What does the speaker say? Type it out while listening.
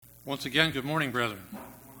Once again, good morning, brethren.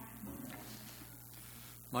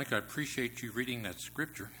 Mike, I appreciate you reading that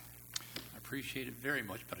scripture. I appreciate it very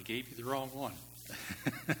much, but I gave you the wrong one.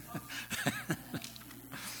 I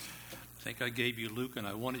think I gave you Luke and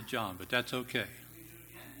I wanted John, but that's okay.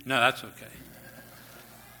 No, that's okay.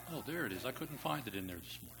 Oh, there it is. I couldn't find it in there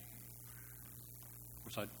this morning.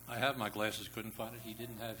 Of course, I have my glasses, couldn't find it. He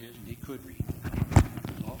didn't have his, and he could read.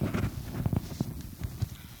 Oh.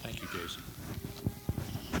 Thank you, Jason.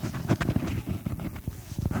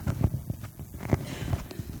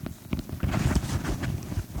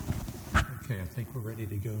 I think we're ready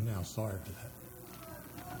to go now. Sorry for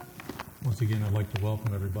that. Once again, I'd like to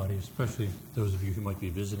welcome everybody, especially those of you who might be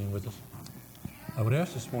visiting with us. I would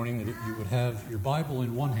ask this morning that you would have your Bible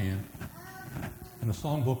in one hand and a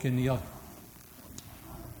songbook in the other.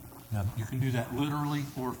 Now, you can do that literally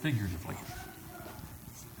or figuratively.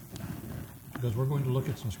 Because we're going to look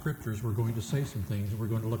at some scriptures, we're going to say some things, and we're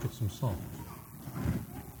going to look at some songs.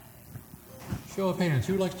 Show of hands,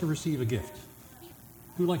 who likes to receive a gift?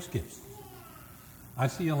 Who likes gifts? I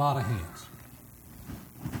see a lot of hands.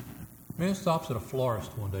 Man stops at a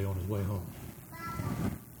florist one day on his way home.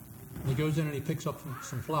 He goes in and he picks up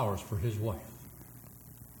some flowers for his wife.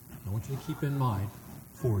 I want you to keep in mind,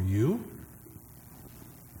 for you,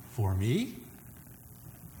 for me,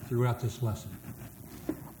 throughout this lesson.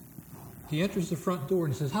 He enters the front door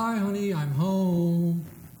and says, "Hi, honey, I'm home.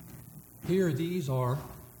 Here, these are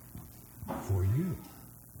for you."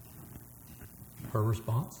 Her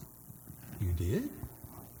response, "You did?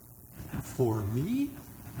 For me?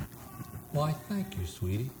 Why, thank you,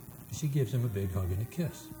 sweetie." She gives him a big hug and a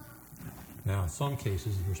kiss. Now, in some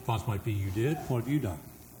cases, the response might be, "You did? What have you done?"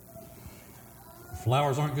 The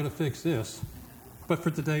flowers aren't going to fix this. But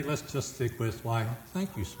for today, let's just stick with, "Why,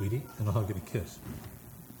 thank you, sweetie," and a hug and a kiss.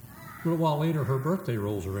 A little while later, her birthday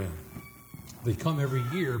rolls around. They come every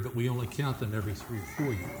year, but we only count them every 3 or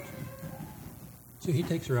 4 years. So he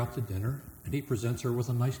takes her out to dinner, and he presents her with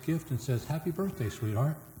a nice gift and says, "Happy birthday,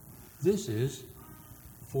 sweetheart. This is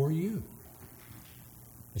for you."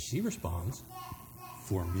 And she responds,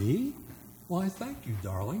 "For me? Why, thank you,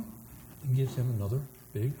 darling," and gives him another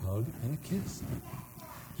big hug and a kiss.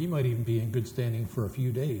 He might even be in good standing for a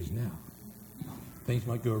few days now. Things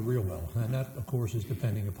might go real well, and that, of course, is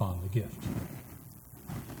depending upon the gift.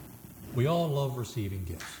 We all love receiving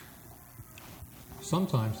gifts.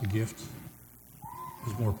 Sometimes the gift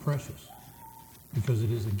is more precious because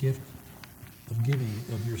it is a gift of giving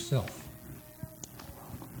of yourself.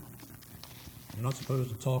 I'm not supposed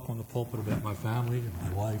to talk on the pulpit about my family and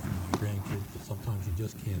my wife and my grandkids, but sometimes you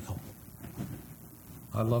just can't help it.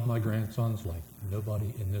 I love my grandsons like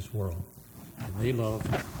nobody in this world, and they love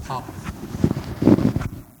Papa.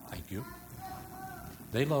 Thank you.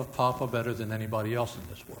 They love Papa better than anybody else in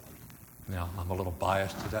this world. Now, I'm a little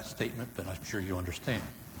biased to that statement, but I'm sure you understand.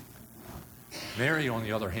 Mary, on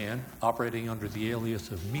the other hand, operating under the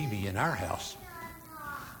alias of Mimi in our house,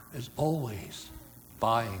 is always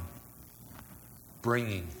buying,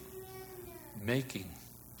 bringing, making,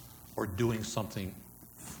 or doing something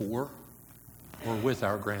for or with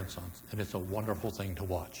our grandsons, and it's a wonderful thing to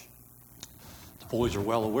watch. The boys are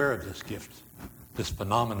well aware of this gift, this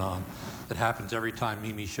phenomenon that happens every time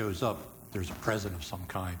Mimi shows up. There's a present of some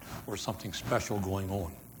kind or something special going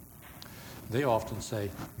on. They often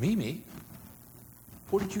say, "Mimi,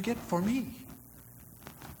 what did you get for me?"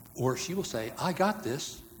 Or she will say, "I got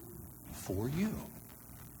this for you."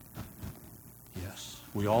 Yes,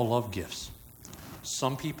 we all love gifts.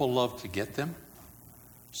 Some people love to get them.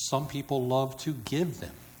 Some people love to give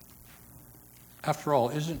them. After all,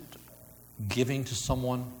 isn't giving to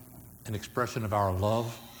someone an expression of our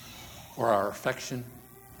love or our affection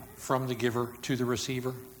from the giver to the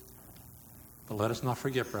receiver? But let us not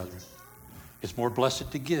forget, brethren, it's more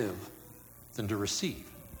blessed to give than to receive.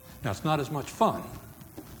 Now, it's not as much fun,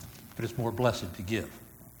 but it's more blessed to give.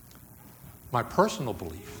 My personal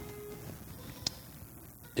belief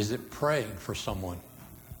is that praying for someone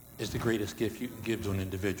is the greatest gift you can give to an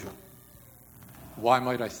individual. Why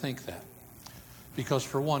might I think that? Because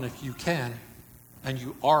for one, if you can, and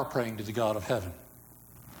you are praying to the God of heaven,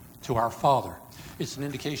 to our Father, it's an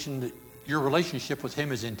indication that your relationship with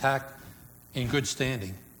Him is intact, in good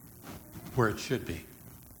standing, where it should be.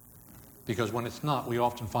 Because when it's not, we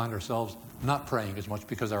often find ourselves not praying as much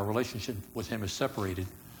because our relationship with Him is separated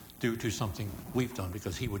due to something we've done,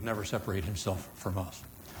 because He would never separate Himself from us.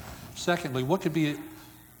 Secondly, what could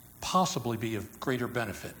possibly be of greater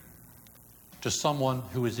benefit to someone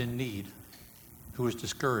who is in need, who is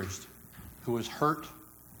discouraged, who is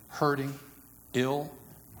hurting, ill,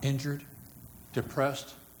 injured,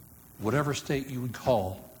 depressed, whatever state you would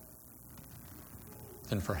call,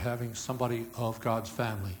 than for having somebody of God's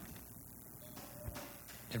family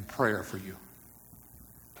in prayer for you.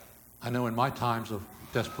 I know in my times of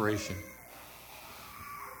desperation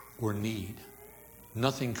or need,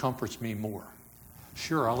 nothing comforts me more.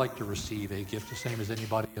 Sure, I like to receive a gift the same as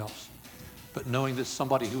anybody else. But knowing that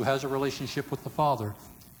somebody who has a relationship with the Father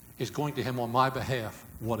is going to him on my behalf,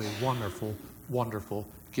 what a wonderful, wonderful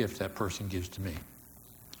gift that person gives to me.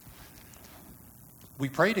 We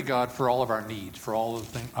pray to God for all of our needs, for all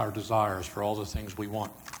of our desires, for all the things we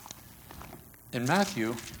want. In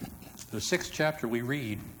Matthew, the 6th chapter, we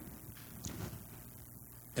read,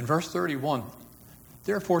 in verse 31,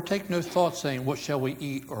 therefore take no thought saying, what shall we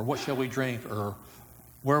eat, or what shall we drink, or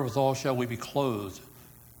wherewithal shall we be clothed?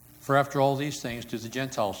 For after all these things do the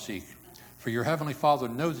Gentiles seek. For your heavenly Father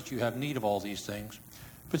knows that you have need of all these things.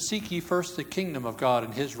 But seek ye first the kingdom of God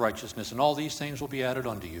and his righteousness, and all these things will be added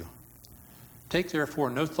unto you. Take therefore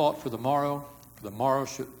no thought for the morrow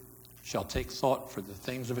shall take thought for the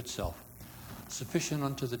things of itself. Sufficient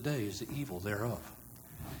unto the day is the evil thereof.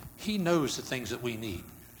 He knows the things that we need.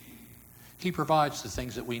 He provides the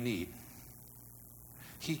things that we need.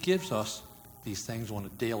 He gives us these things on a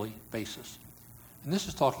daily basis. And this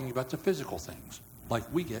is talking about the physical things, like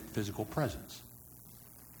we get physical presents.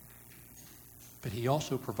 But he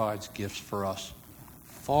also provides gifts for us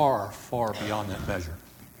far, far beyond that measure.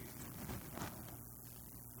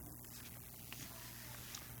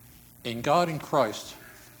 In God and Christ,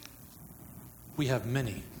 we have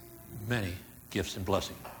many, many gifts and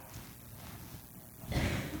blessings.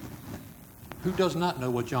 Who does not know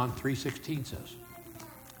what John 3:16 says?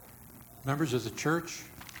 Members of the church,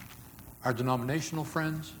 our denominational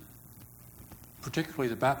friends, particularly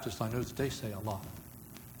the Baptists, I know that they say a lot.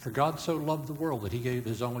 For God so loved the world that he gave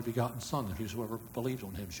his only begotten Son, that whosoever believes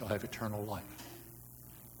on him shall have eternal life.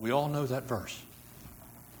 We all know that verse.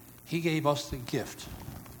 He gave us the gift.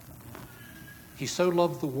 He so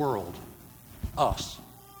loved the world, us,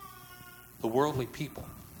 the worldly people,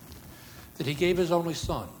 that he gave his only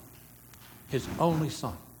Son. His only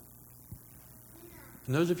Son.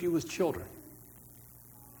 And those of you with children,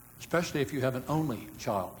 especially if you have an only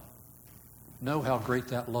child, know how great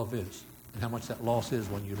that love is and how much that loss is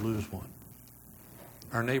when you lose one.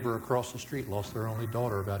 Our neighbor across the street lost their only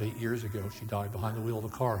daughter about 8 years ago. She died behind the wheel of a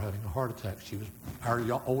car having a heart attack. She was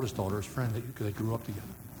our oldest daughter's friend that they grew up together.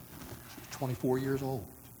 24 years old.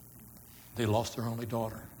 They lost their only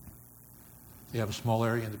daughter. They have a small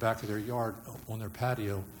area in the back of their yard on their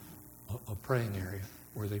patio, a praying area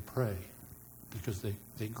where they pray because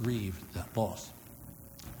they grieve that loss.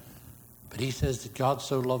 But he says that God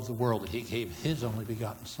so loved the world that he gave his only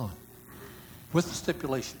begotten Son, with the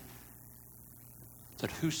stipulation that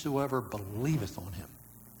whosoever believeth on him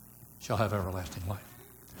shall have everlasting life.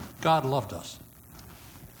 God loved us.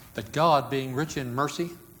 But God, being rich in mercy,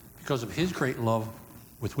 because of his great love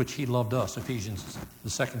with which he loved us, Ephesians, the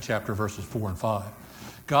 2nd chapter, verses 4 and 5,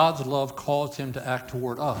 God's love caused him to act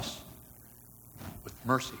toward us with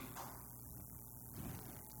mercy.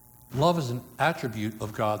 Love is an attribute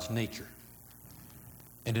of God's nature,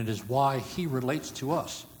 and it is why he relates to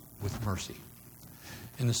us with mercy.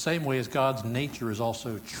 In the same way as God's nature is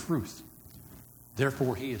also truth,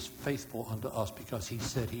 therefore he is faithful unto us because he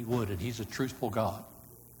said he would, and he's a truthful God.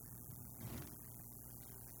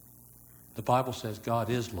 The Bible says God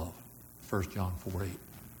is love, 1 John 4:8.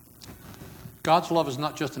 God's love is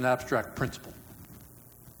not just an abstract principle.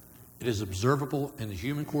 It is observable in the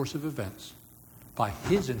human course of events by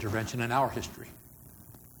his intervention in our history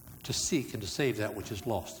to seek and to save that which is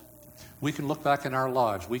lost. We can look back in our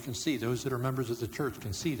lives. We can see, those that are members of the church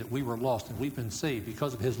can see that we were lost and we've been saved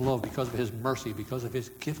because of his love, because of his mercy, because of his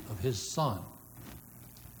gift of his Son.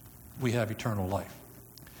 We have eternal life.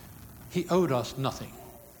 He owed us nothing.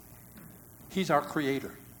 He's our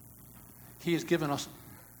creator. He has given us,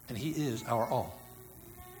 and he is our all.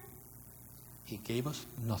 He gave us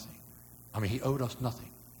nothing. He owed us nothing.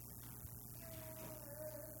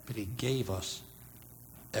 But he gave us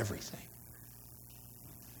everything.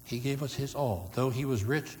 He gave us his all. Though he was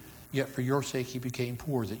rich, yet for your sake he became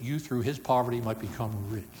poor, that you through his poverty might become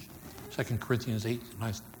rich. 2 Corinthians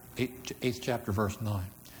 8th chapter, verse 9.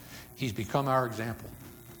 He's become our example.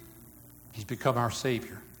 He's become our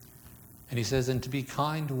Savior. And he says, and to be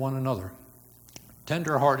kind to one another,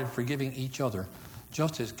 tender-hearted, forgiving each other,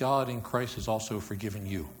 just as God in Christ has also forgiven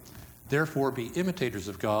you. Therefore be imitators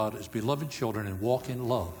of God as beloved children and walk in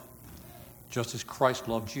love, just as Christ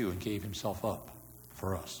loved you and gave himself up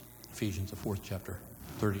for us. Ephesians, the 4th chapter,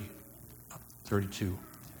 32,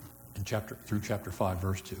 and through chapter 5,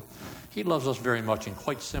 verse 2. He loves us very much, and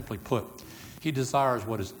quite simply put, he desires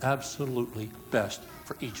what is absolutely best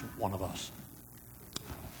for each one of us.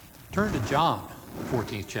 Turn to John, the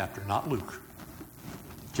 14th chapter, not Luke.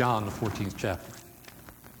 John, the 14th chapter.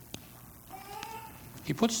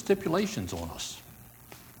 He puts stipulations on us.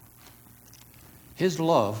 His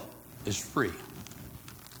love is free.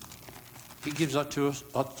 He gives it to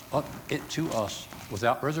us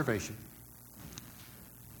without reservation.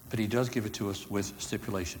 But he does give it to us with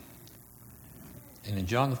stipulation. And in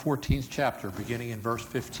John the 14th chapter, beginning in verse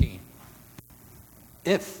 15,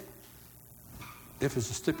 if is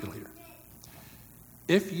a stipulator,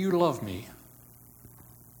 if you love me,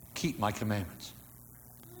 keep my commandments.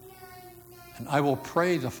 And I will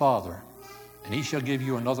pray the Father, and he shall give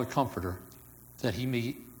you another comforter, that he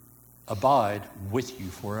may abide with you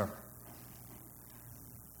forever.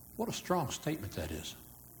 What a strong statement that is.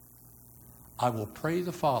 I will pray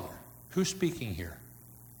the Father. Who's speaking here?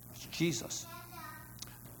 It's Jesus.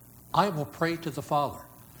 I will pray to the Father.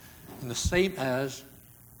 And the same as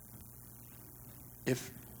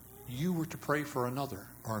if you were to pray for another,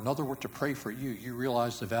 or another were to pray for you, you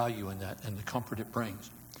realize the value in that and the comfort it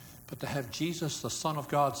brings. But to have Jesus, the Son of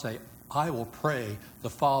God, say, I will pray the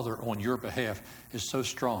Father on your behalf is so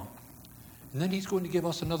strong. And then he's going to give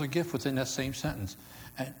us another gift within that same sentence.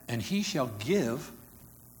 And he shall give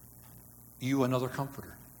you another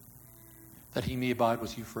comforter, that he may abide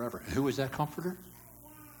with you forever. And who is that comforter?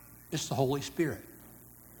 It's the Holy Spirit.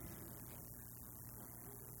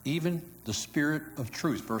 Even the Spirit of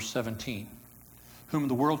truth, verse 17, whom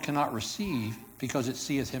the world cannot receive because it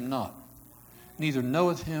seeth him not, neither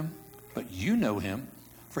knoweth him, but you know him,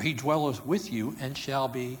 for he dwelleth with you and shall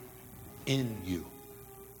be in you.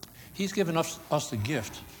 He's given us the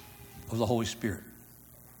gift of the Holy Spirit.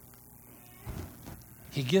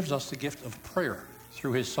 He gives us the gift of prayer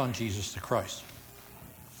through his Son, Jesus the Christ.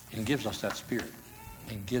 And gives us that Spirit.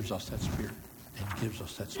 And gives us that Spirit. And gives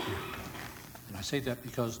us that Spirit. And I say that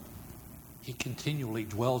because he continually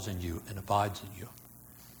dwells in you and abides in you.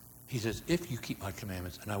 He says, if you keep my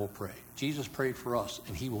commandments, and I will pray. Jesus prayed for us,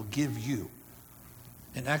 and he will give you.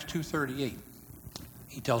 In Acts 2:38,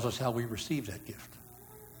 he tells us how we receive that gift.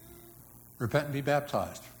 Repent and be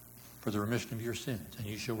baptized for the remission of your sins, and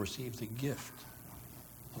you shall receive the gift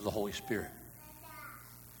of the Holy Spirit.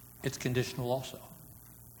 It's conditional also.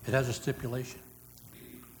 It has a stipulation.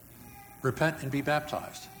 Repent and be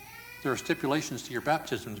baptized. There are stipulations to your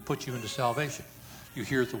baptism to put you into salvation. You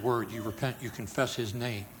hear the word, you repent, you confess his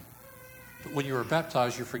name. But when you are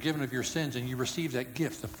baptized, you're forgiven of your sins and you receive that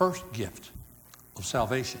gift, the first gift of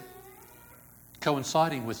salvation,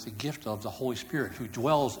 coinciding with the gift of the Holy Spirit who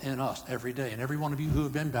dwells in us every day. And every one of you who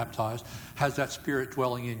have been baptized has that Spirit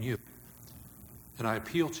dwelling in you. And I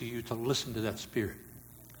appeal to you to listen to that Spirit.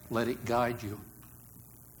 Let it guide you.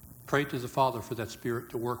 Pray to the Father for that Spirit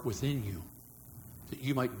to work within you, that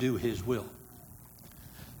you might do his will.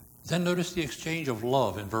 Then notice the exchange of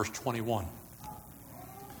love in verse 21.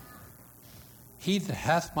 He that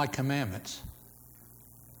hath my commandments,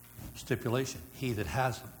 stipulation, he that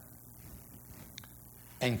has them,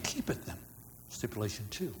 and keepeth them, stipulation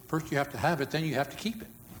 2. First you have to have it, then you have to keep it.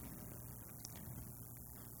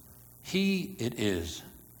 He it is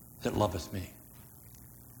that loveth me.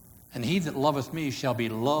 And he that loveth me shall be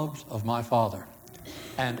loved of my Father,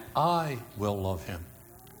 and I will love him,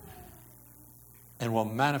 and will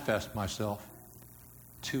manifest myself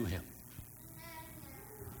to him.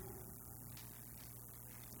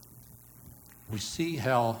 We see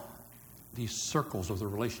how these circles of the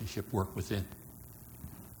relationship work within.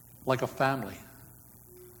 Like a family,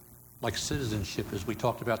 like citizenship, as we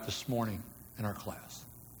talked about this morning in our class.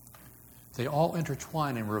 They all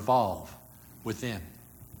intertwine and revolve within.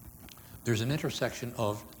 There's an intersection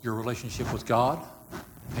of your relationship with God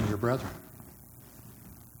and your brethren.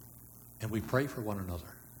 And we pray for one another.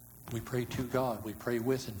 We pray to God. We pray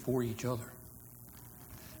with and for each other.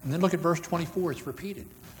 And then look at verse 24. It's repeated.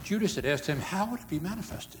 Judas had asked him, how would it be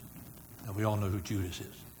manifested? Now, we all know who Judas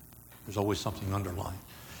is. There's always something underlying.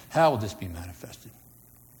 How would this be manifested?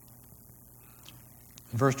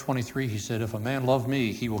 In verse 23, he said, if a man love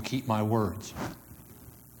me, he will keep my words.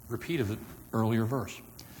 Repeat of the earlier verse.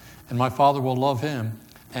 And my Father will love him,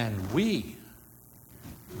 and we,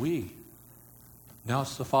 now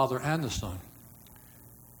it's the Father and the Son,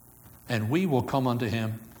 and we will come unto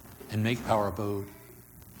him and make our abode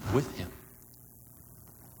with him.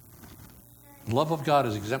 The love of God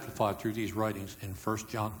is exemplified through these writings in 1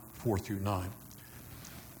 John 4 through 9.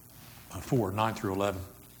 9 through 11,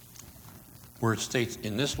 where it states,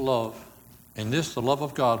 in this the love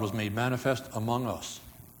of God was made manifest among us.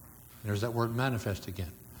 And there's that word manifest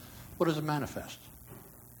again. What is a manifest?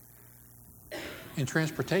 In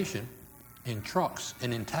transportation, in trucks,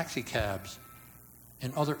 and in taxi cabs,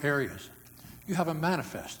 in other areas, you have a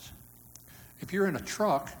manifest. If you're in a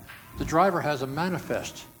truck, the driver has a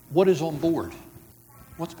manifest. What is on board?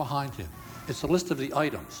 What's behind him? It's a list of the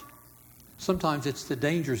items. Sometimes it's the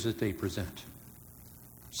dangers that they present.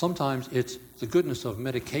 Sometimes it's the goodness of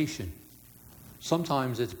medication.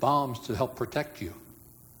 Sometimes it's bombs to help protect you.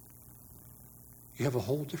 You have a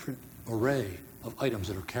whole different array of items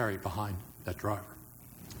that are carried behind that driver.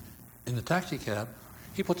 In the taxi cab,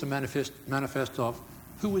 he puts a manifest of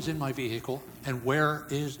who is in my vehicle and where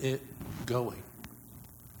is it going.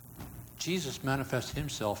 Jesus manifests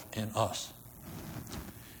himself in us.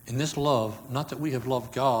 In this love, not that we have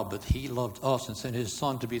loved God, but he loved us and sent his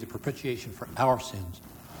Son to be the propitiation for our sins.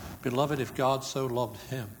 Beloved, if God so loved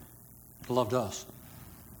us,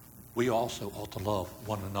 we also ought to love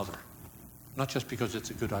one another. Not just because it's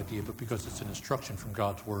a good idea, but because it's an instruction from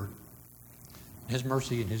God's word. His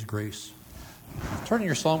mercy and his grace. Turn in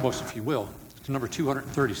your songbooks, if you will, to number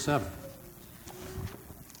 237.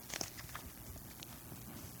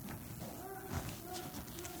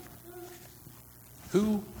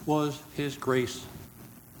 Who was his grace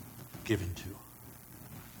given to?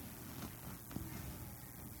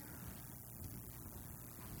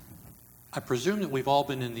 I presume that we've all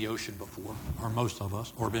been in the ocean before, or most of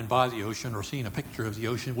us, or been by the ocean, or seen a picture of the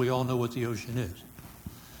ocean. We all know what the ocean is.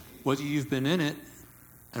 Whether you've been in it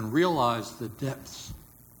and realized the depths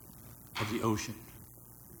of the ocean.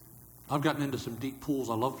 I've gotten into some deep pools.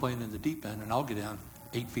 I love playing in the deep end, and I'll get down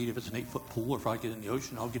 8 feet if it's an 8-foot pool, or if I get in the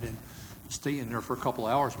ocean, I'll get in, stay in there for a couple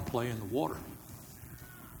hours and play in the water.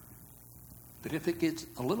 But if it gets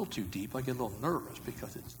a little too deep, I get a little nervous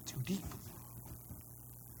because it's too deep.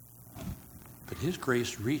 But his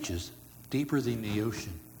grace reaches deeper than the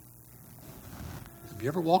ocean. Have you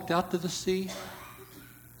ever walked out to the sea?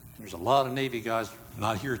 There's a lot of Navy guys,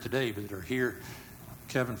 not here today, but that are here,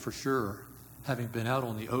 Kevin for sure, having been out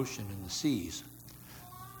on the ocean and the seas.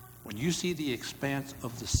 When you see the expanse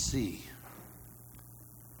of the sea,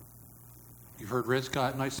 you've heard red sky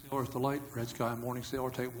at night, sailor's delight, red sky at morning,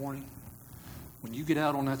 sailor take warning. When you get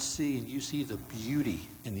out on that sea and you see the beauty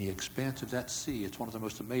in the expanse of that sea, it's one of the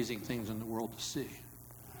most amazing things in the world to see.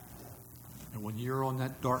 And when you're on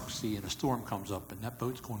that dark sea and a storm comes up and that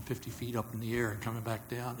boat's going 50 feet up in the air and coming back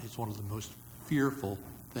down, it's one of the most fearful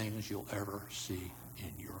things you'll ever see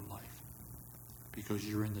in your life. Because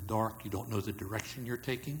you're in the dark, you don't know the direction you're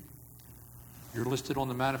taking. You're listed on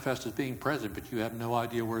the manifest as being present, but you have no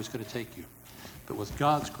idea where it's going to take you. But with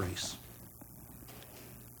God's grace,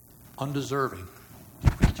 undeserving,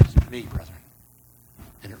 it reaches me, brethren,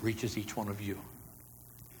 and it reaches each one of you.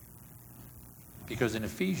 Because in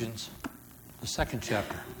Ephesians, the 2nd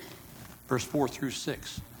chapter, verse 4 through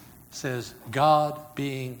 6, says, God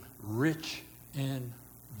being rich in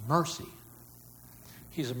mercy.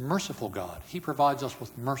 He's a merciful God. He provides us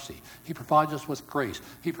with mercy. He provides us with grace.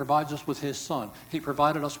 He provides us with his Son. He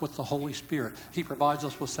provided us with the Holy Spirit. He provides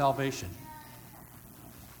us with salvation.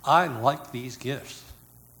 I like these gifts.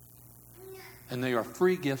 And they are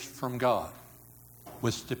free gifts from God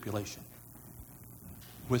with stipulation.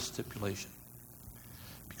 With stipulation.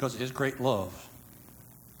 Because of his great love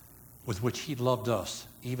with which he loved us,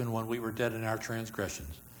 even when we were dead in our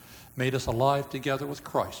transgressions, made us alive together with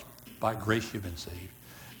Christ. By grace you've been saved.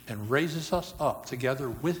 And raises us up together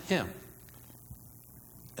with him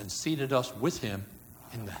and seated us with him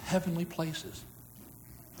in the heavenly places.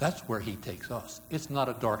 That's where he takes us. It's not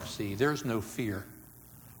a dark sea. There's no fear.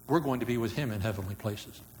 We're going to be with him in heavenly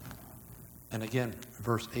places. And again,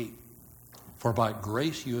 verse 8. For by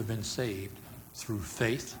grace you have been saved through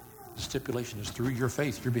faith. The stipulation is through your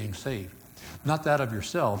faith you're being saved. Not that of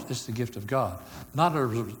yourselves, it's the gift of God. Not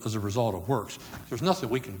as a result of works. There's nothing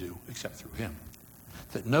we can do except through him.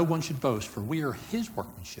 That no one should boast, for we are his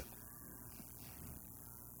workmanship.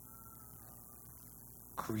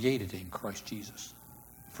 Created in Christ Jesus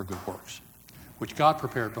for good works, which God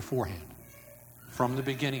prepared beforehand. From the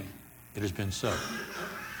beginning, it has been so.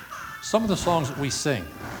 Some of the songs that we sing,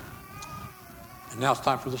 and now it's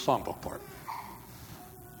time for the songbook part.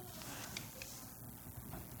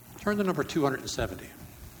 Turn to number 270.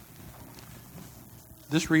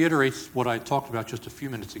 This reiterates what I talked about just a few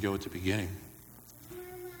minutes ago at the beginning.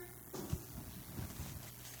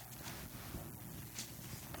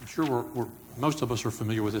 I'm sure most of us are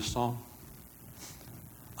familiar with this song.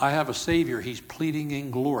 I have a Savior, he's pleading in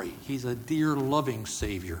glory. He's a dear, loving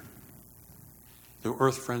Savior. Though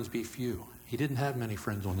earth friends be few. He didn't have many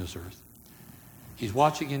friends on this earth. He's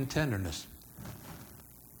watching in tenderness.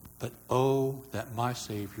 But oh, that my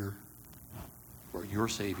Savior were your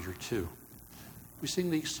Savior too. We sing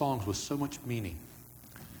these songs with so much meaning.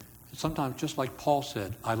 And sometimes, just like Paul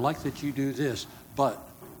said, I like that you do this, but,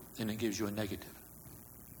 then it gives you a negative.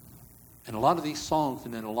 In a lot of these songs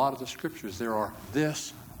and in a lot of the scriptures, there are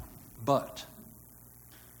this, but.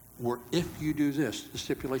 Or if you do this, the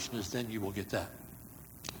stipulation is then you will get that.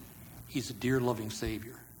 He's a dear, loving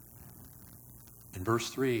Savior. In verse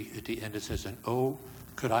 3, at the end it says, and oh,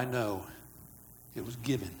 could I know it was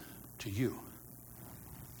given to you.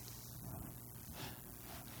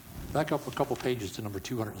 Back up a couple pages to number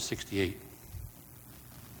 268.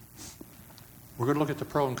 We're going to look at the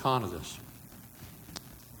pro and con of this.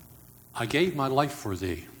 I gave my life for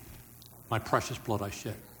thee, my precious blood I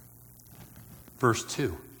shed. Verse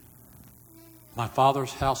 2. My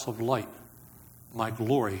Father's house of light, my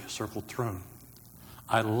glory circled throne.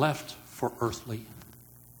 I left for earthly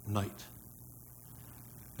night.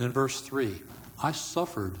 Then verse 3, I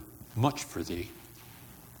suffered much for thee,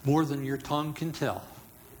 more than your tongue can tell.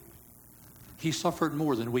 He suffered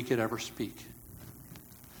more than we could ever speak.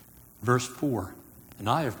 Verse 4, and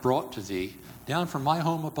I have brought to thee, down from my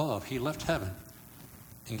home above, he left heaven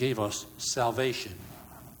and gave us salvation,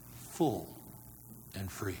 full and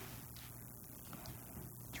free.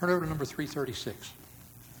 Turn over to number 336.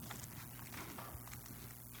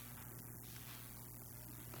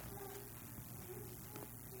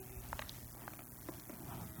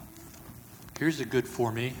 Here's a good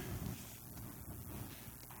for me.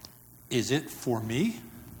 Is it for me,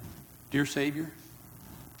 dear Savior,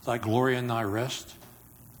 thy glory and thy rest?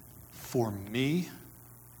 For me,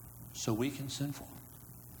 so weak and sinful.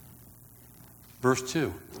 Verse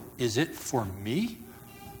 2, is it for me,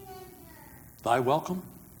 thy welcome?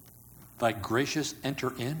 Thy gracious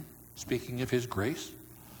enter in, speaking of his grace.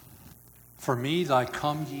 For me, thy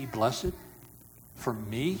come ye blessed. For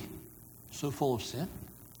me, so full of sin.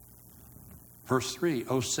 Verse 3,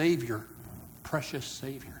 O Savior, precious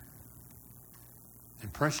Savior.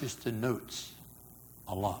 And precious denotes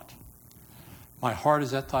a lot. My heart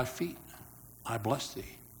is at thy feet. I bless thee.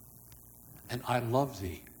 And I love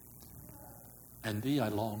thee. And thee I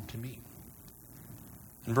long to meet.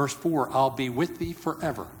 In verse 4, I'll be with thee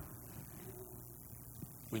forever.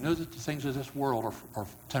 We know that the things of this world are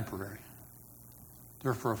temporary.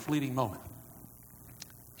 They're for a fleeting moment.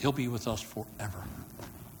 He'll be with us forever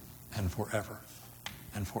and forever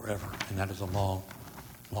and forever. And that is a long,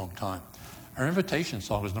 long time. Our invitation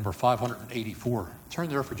song is number 584. Turn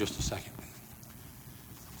there for just a second.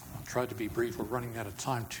 I tried to be brief. We're running out of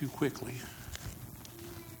time too quickly.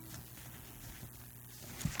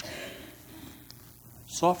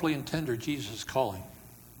 Softly and tender, Jesus is calling.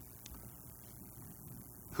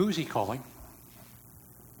 Who's he calling?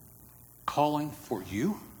 Calling for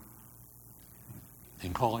you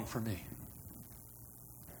and calling for me.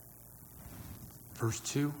 Verse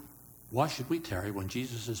 2, why should we tarry when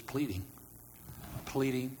Jesus is pleading?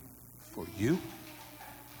 Pleading for you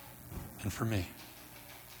and for me.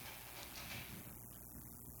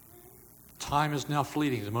 Time is now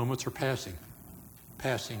fleeting. The moments are passing.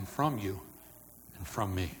 Passing from you and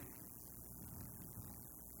from me.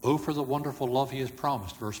 Oh, for the wonderful love he has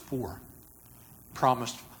promised. Verse 4.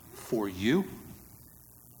 Promised for you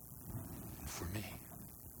and for me.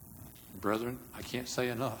 Brethren, I can't say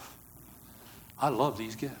enough. I love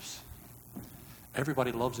these gifts.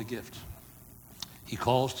 Everybody loves a gift. He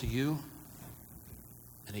calls to you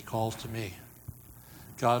and he calls to me.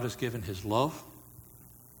 God has given his love,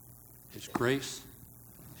 his grace,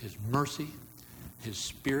 his mercy, his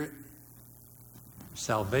spirit,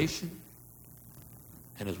 salvation.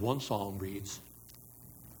 And as one song reads,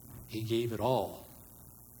 he gave it all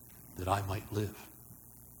that I might live,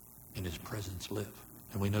 in his presence live.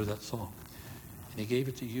 And we know that song. And he gave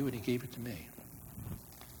it to you and he gave it to me.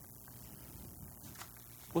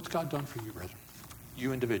 What's God done for you, brethren?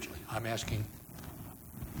 You individually. I'm asking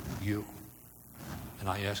you. And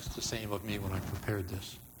I asked the same of me when I prepared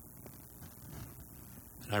this.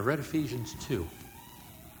 And I read Ephesians 2.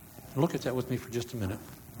 Look at that with me for just a minute,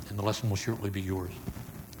 and the lesson will shortly be yours.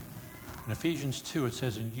 In Ephesians 2, it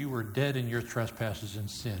says, and you were dead in your trespasses and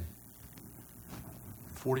sin.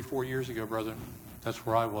 44 years ago, brethren, that's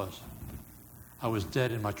where I was. I was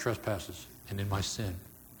dead in my trespasses and in my sin.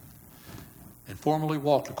 And formerly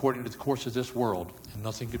walked according to the course of this world, and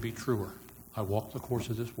nothing could be truer. I walked the course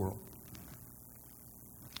of this world.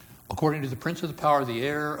 According to the prince of the power of the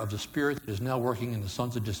air, of the spirit that is now working in the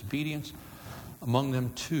sons of disobedience, among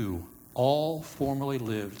them too, all formerly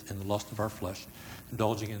lived in the lust of our flesh,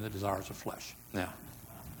 indulging in the desires of flesh. Now,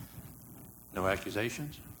 no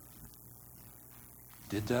accusations.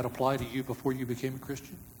 Did that apply to you before you became a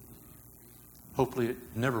Christian? Hopefully it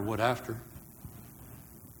never would after.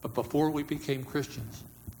 But before we became Christians,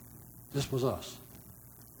 this was us.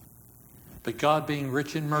 But God, being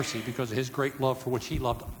rich in mercy because of his great love for which he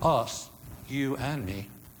loved us, you and me,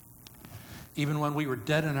 even when we were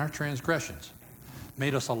dead in our transgressions,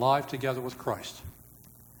 made us alive together with Christ.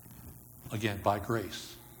 Again, by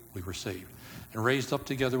grace we were saved, and raised up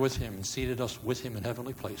together with him, and seated us with him in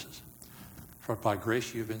heavenly places. For by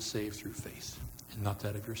grace you have been saved through faith, and not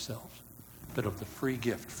that of yourselves, but of the free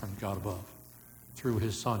gift from God above, through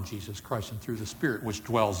his Son, Jesus Christ, and through the Spirit which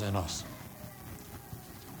dwells in us.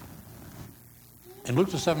 In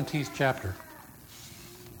Luke the 17th chapter,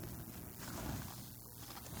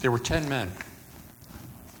 there were 10 men.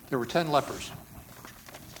 There were 10 lepers.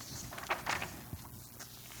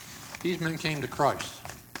 These men came to Christ.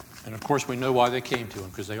 And of course we know why they came to him,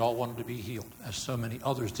 because they all wanted to be healed, as so many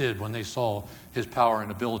others did when they saw his power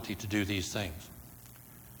and ability to do these things.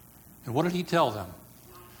 And what did he tell them?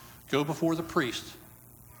 Go before the priest,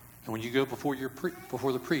 and when you go before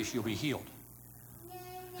the priest, you'll be healed.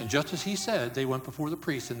 And just as he said, they went before the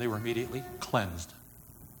priest, and they were immediately cleansed.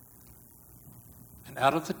 And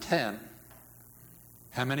out of the 10,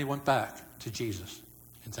 how many went back to Jesus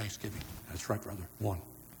in thanksgiving? That's right, brother. 1.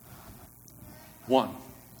 1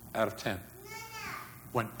 out of 10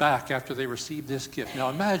 went back after they received this gift. Now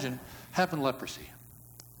imagine having leprosy.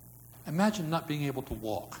 Imagine not being able to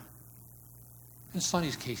walk. In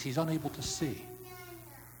Sonny's case, he's unable to see.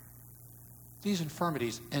 These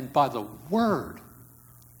infirmities, and by the word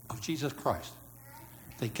of Jesus Christ,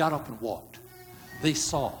 they got up and walked. They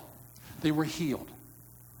saw. They were healed.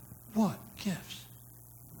 What gifts?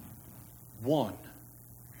 1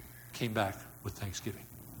 came back with thanksgiving.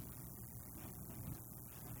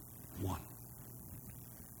 1.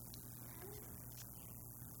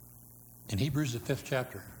 In Hebrews, the 5th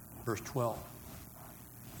chapter, verse 12,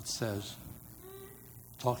 it says,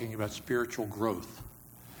 talking about spiritual growth,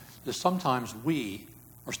 that sometimes we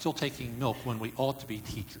are still taking milk when we ought to be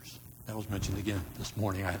teachers. That was mentioned again this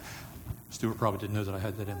morning. Stuart probably didn't know that I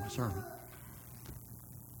had that in my sermon.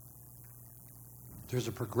 There's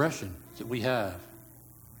a progression that we have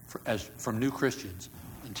from new Christians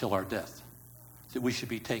until our death that we should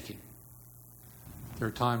be taking. There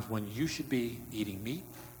are times when you should be eating meat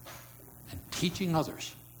and teaching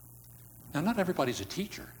others. Now, not everybody's a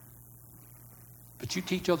teacher, but you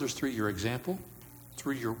teach others through your example,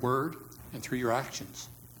 through your word, and through your actions.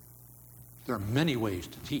 There are many ways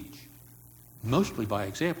to teach, mostly by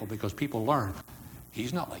example, because people learn.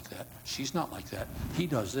 He's not like that. She's not like that. He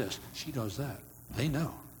does this. She does that. They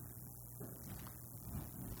know.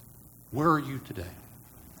 Where are you today?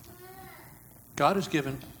 God has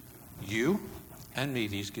given you and me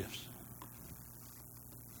these gifts.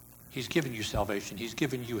 He's given you salvation. He's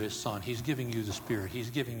given you his Son. He's giving you the Spirit. He's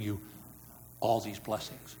giving you all these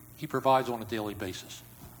blessings. He provides on a daily basis.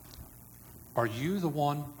 Are you the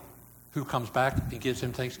one who comes back and gives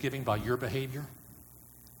him thanksgiving by your behavior?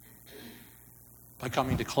 By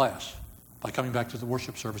coming to class, by coming back to the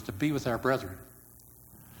worship service to be with our brethren.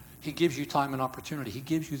 He gives you time and opportunity. He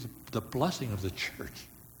gives you the blessing of the church.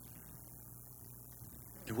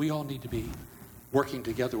 And we all need to be working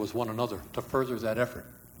together with one another to further that effort,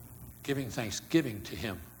 giving thanksgiving to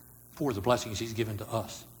him for the blessings he's given to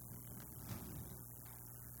us.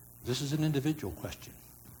 This is an individual question.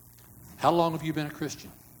 How long have you been a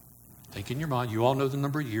Christian? Think in your mind. You all know the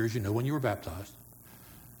number of years. You know when you were baptized.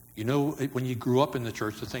 You know when you grew up in the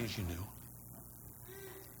church, the things you knew.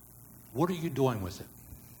 What are you doing with it?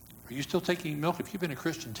 Are you still taking milk? If you've been a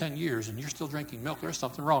Christian 10 years and you're still drinking milk, there's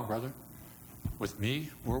something wrong, brother. With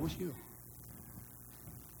me or with you.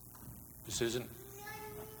 This isn't,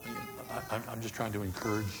 I'm just trying to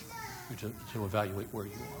encourage you to evaluate where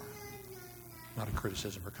you are. Not a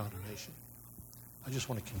criticism or condemnation. I just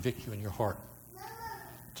want to convict you in your heart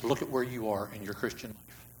to look at where you are in your Christian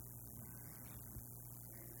life.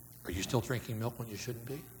 Are you still drinking milk when you shouldn't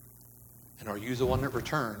be? And are you the one that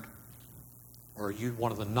returned? Or are you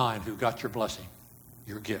one of the 9 who got your blessing,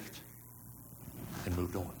 your gift, and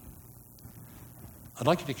moved on? I'd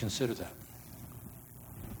like you to consider that.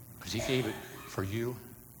 Because he gave it for you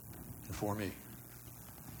and for me.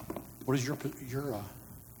 What is your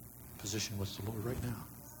position with the Lord right now?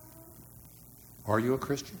 Are you a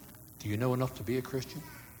Christian? Do you know enough to be a Christian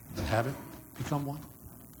and haven't become one?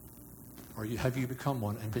 Or have you become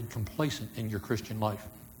one and been complacent in your Christian life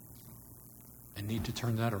and need to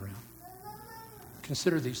turn that around?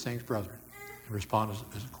 Consider these things, brethren, and respond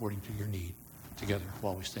as according to your need together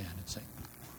while we stand and sing.